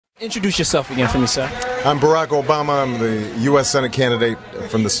Introduce yourself again for me, sir. I'm Barack Obama. I'm the U.S. Senate candidate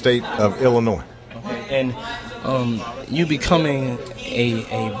from the state of Illinois. Okay. And you becoming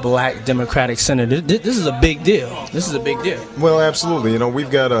a black Democratic senator, this is a big deal. This is a big deal. Well, absolutely. You know, we've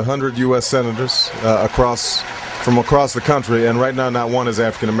got 100 U.S. senators from across the country, and right now not one is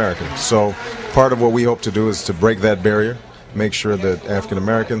African American. So part of what we hope to do is to break that barrier, make sure that African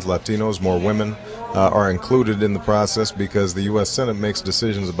Americans, Latinos, more women are included in the process, because the U.S. Senate makes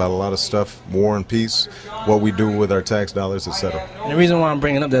decisions about a lot of stuff, war and peace, what we do with our tax dollars, etc. And the reason why I'm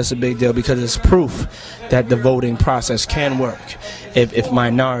bringing up that's a big deal, because it's proof that the voting process can work if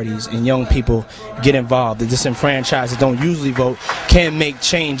minorities and young people get involved. The disenfranchised that don't usually vote can make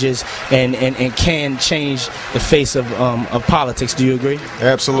changes and can change the face of politics. Do you agree?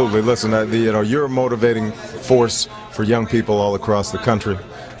 Absolutely. Listen, you're a motivating force for young people all across the country.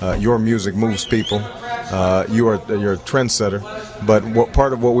 Your music moves people. You're a trendsetter. But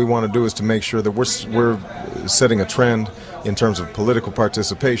part of what we want to do is to make sure that we're setting a trend in terms of political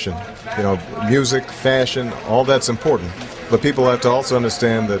participation. You know, music, fashion, all that's important. But people have to also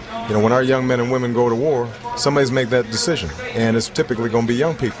understand that, you know, when our young men and women go to war, somebody's make that decision, and it's typically going to be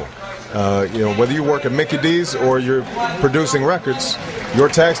young people. You know, whether you work at Mickey D's or you're producing records, your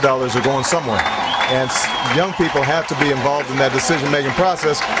tax dollars are going somewhere. And young people have to be involved in that decision-making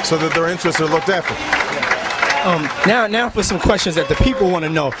process so that their interests are looked after. Now for some questions that the people want to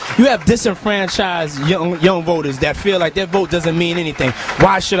know. You have disenfranchised young voters that feel like their vote doesn't mean anything.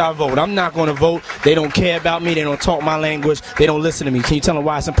 Why should I vote? I'm not going to vote. They don't care about me. They don't talk my language. They don't listen to me. Can you tell them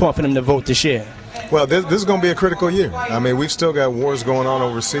why it's important for them to vote this year? Well, this is going to be a critical year. I mean, we've still got wars going on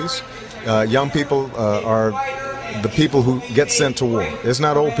overseas. Young people are the people who get sent to war. It's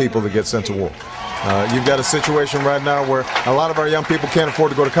not old people that get sent to war. You've got a situation right now where a lot of our young people can't afford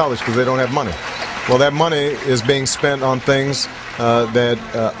to go to college because they don't have money. Well, that money is being spent on things that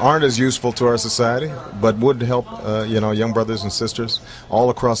aren't as useful to our society, but would help young brothers and sisters all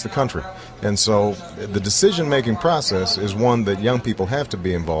across the country. And so the decision-making process is one that young people have to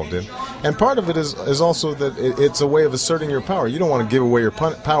be involved in. And part of it is also that it's a way of asserting your power. You don't want to give away your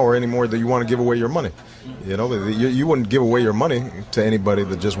power any more than you want to give away your money. You know, you wouldn't give away your money to anybody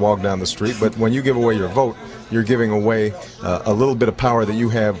that just walked down the street, but when you give away your vote, you're giving away a little bit of power that you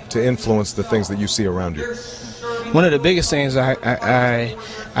have to influence the things that you see around you. One of the biggest things I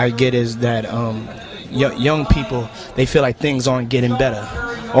get is that young people, they feel like things aren't getting better.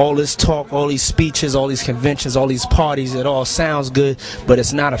 All this talk, all these speeches, all these conventions, all these parties, it all sounds good, but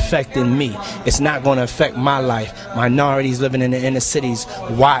it's not affecting me. It's not going to affect my life. Minorities living in the inner cities,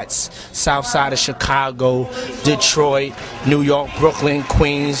 Watts, south side of Chicago, Detroit, New York, Brooklyn,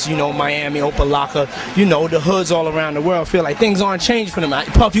 Queens, you know, Miami, Opelika, you know, the hoods all around the world feel like things aren't changed for them.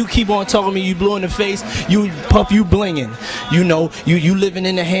 Puff, you keep on telling me you blue in the face, Puff, you blinging. You know, you living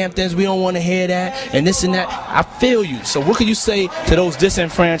in the Hamptons, we don't want to hear that, and this and that. I feel you. So what can you say to those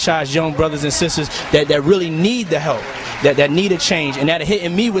disenfranchised young brothers and sisters that really need the help, that need a change, and that are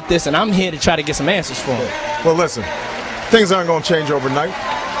hitting me with this, and I'm here to try to get some answers for them? Well, listen, things aren't going to change overnight,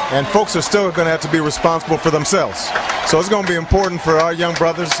 and folks are still going to have to be responsible for themselves. So it's going to be important for our young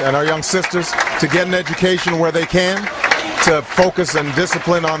brothers and our young sisters to get an education where they can, to focus and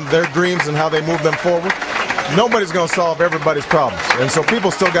discipline on their dreams and how they move them forward. Nobody's going to solve everybody's problems, and so people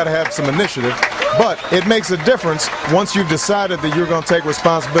still got to have some initiative. But it makes a difference once you've decided that you're going to take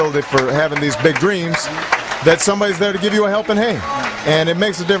responsibility for having these big dreams, that somebody's there to give you a helping hand. And it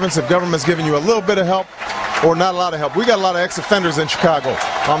makes a difference if government's giving you a little bit of help or not a lot of help. We got a lot of ex-offenders in Chicago,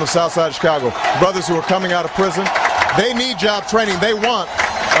 on the south side of Chicago, brothers who are coming out of prison. They need job training. They want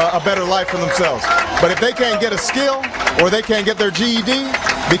a better life for themselves. But if they can't get a skill or they can't get their GED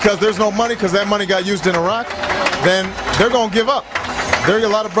because there's no money because that money got used in Iraq, then they're going to give up. There are a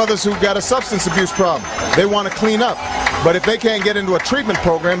lot of brothers who've got a substance abuse problem. They want to clean up. But if they can't get into a treatment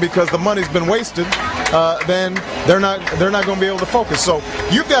program because the money's been wasted, then they're not going to be able to focus. So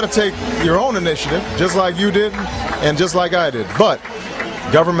you've got to take your own initiative, just like you did and just like I did. But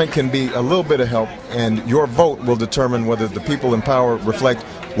government can be a little bit of help, and your vote will determine whether the people in power reflect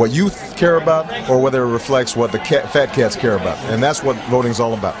what you care about or whether it reflects what the fat cats care about. And that's what voting's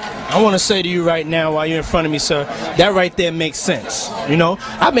all about. I want to say to you right now, while you're in front of me, sir, that right there makes sense. You know,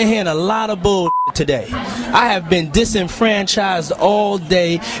 I've been hearing a lot of bull today. I have been disenfranchised all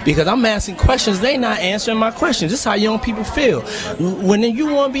day because I'm asking questions. They not answering my questions. This is how young people feel. When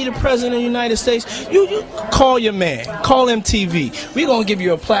you want to be the president of the United States, you call your man, call MTV. We're going to give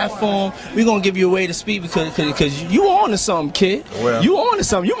you a platform. We're going to give you a way to speak because you on to something, kid. Well, you on to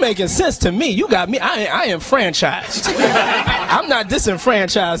something. something. You making sense to me. You got me. I am franchised. I'm not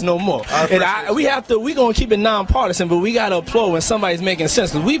disenfranchised no more. And we gonna keep it nonpartisan, but we gotta applaud when somebody's making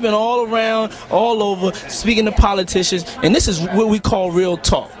sense. Cause we've been all around, all over, speaking to politicians, and this is what we call real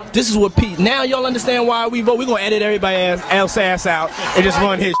talk. This is what now y'all understand why we vote. We're gonna edit everybody else ass out and just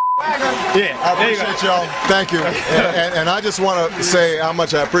run his. Yeah, I appreciate y'all. Thank you. And I just want to say how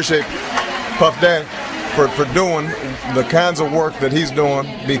much I appreciate Puff Daddy for doing the kinds of work that he's doing,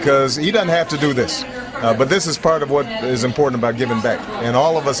 because he doesn't have to do this. But this is part of what is important about giving back. And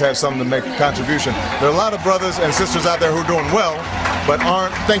all of us have something to make a contribution. There are a lot of brothers and sisters out there who are doing well, but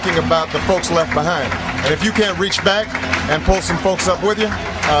aren't thinking about the folks left behind. And if you can't reach back and pull some folks up with you,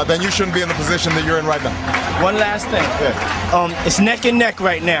 then you shouldn't be in the position that you're in right now. One last thing. Yeah. It's neck and neck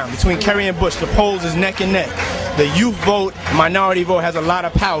right now between Kerry and Bush. The polls is neck and neck. The youth vote, minority vote has a lot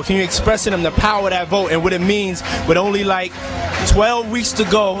of power. Can you express to them the power of that vote and what it means with only like 12 weeks to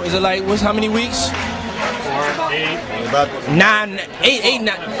go? Is it like, how many weeks? 9.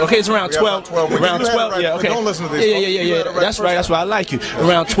 Okay, it's around 12. Around 12. Right, yeah. Okay. Don't listen to these. Yeah. That's right. That's why I like you.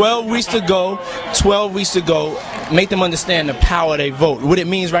 Around 12 weeks to go. 12 weeks to go. Make them understand the power they vote. What it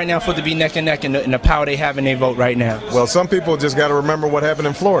means right now for it to be neck and neck, and the power they have in their vote right now. Well, some people just got to remember what happened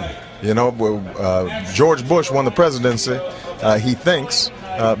in Florida. You know, George Bush won the presidency. He thinks.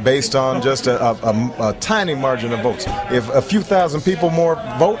 Based on just a tiny margin of votes. If a few thousand people more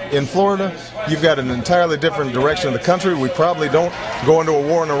vote in Florida, you've got an entirely different direction of the country. We probably don't go into a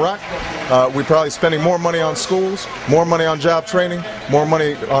war in Iraq. We're probably spending more money on schools, more money on job training, more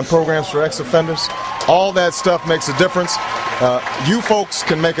money on programs for ex-offenders. All that stuff makes a difference. You folks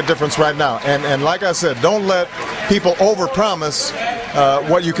can make a difference right now. And like I said, don't let people overpromise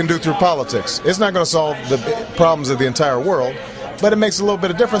what you can do through politics. It's not going to solve the problems of the entire world, but it makes a little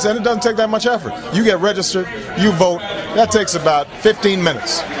bit of difference, and it doesn't take that much effort. You get registered, you vote, that takes about 15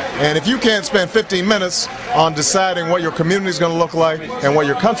 minutes. And if you can't spend 15 minutes on deciding what your community is going to look like and what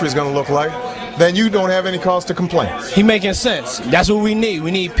your country is going to look like, then you don't have any cause to complain. He making sense. That's what we need.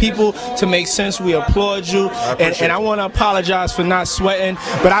 We need people to make sense. We applaud you, and I want to apologize for not sweating,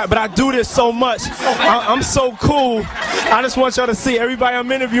 but I do this so much. I'm so cool. I just want y'all to see everybody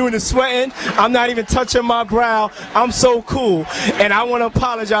I'm interviewing is sweating. I'm not even touching my brow. I'm so cool, and I want to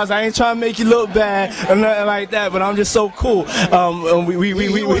apologize. I ain't trying to make you look bad or nothing like that, but I'm just so cool. We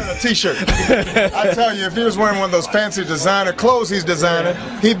wearing a t-shirt. I tell you, if he was wearing one of those fancy designer clothes he's designing,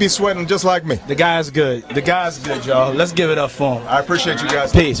 he'd be sweating just like me. The guy's good. The guy's good, y'all. Let's give it up for him. I appreciate you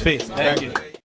guys. Peace. Thank you.